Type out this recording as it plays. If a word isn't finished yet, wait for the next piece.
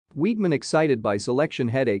Wiegman excited by selection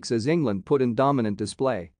headaches as England put in dominant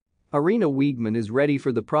display. Arena Wiegman is ready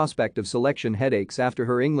for the prospect of selection headaches after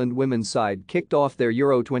her England women's side kicked off their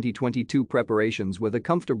Euro 2022 preparations with a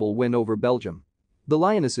comfortable win over Belgium. The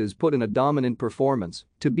Lionesses put in a dominant performance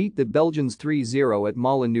to beat the Belgians 3-0 at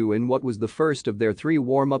Molineux in what was the first of their 3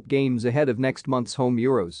 warm-up games ahead of next month's home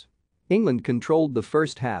Euros. England controlled the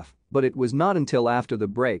first half, but it was not until after the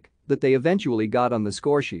break that they eventually got on the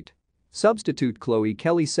scoresheet. Substitute Chloe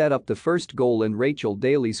Kelly set up the first goal and Rachel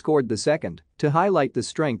Daly scored the second to highlight the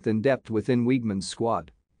strength and depth within Wiegman's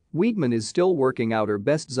squad. Wiegman is still working out her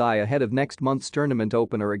best eye ahead of next month's tournament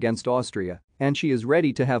opener against Austria, and she is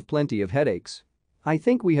ready to have plenty of headaches. "I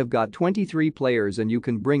think we have got 23 players and you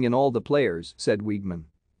can bring in all the players," said Wiegman.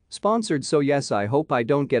 Sponsored "So yes, I hope I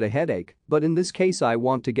don't get a headache, but in this case I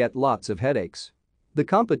want to get lots of headaches. The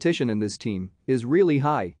competition in this team is really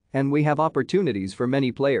high and we have opportunities for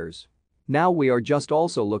many players. Now we are just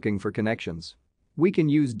also looking for connections. We can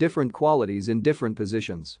use different qualities in different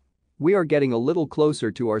positions. We are getting a little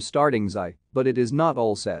closer to our starting eye, but it is not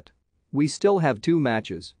all set. We still have 2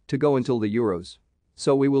 matches to go until the Euros.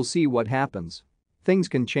 So we will see what happens. Things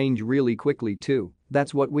can change really quickly too,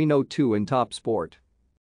 that's what we know too in top sport."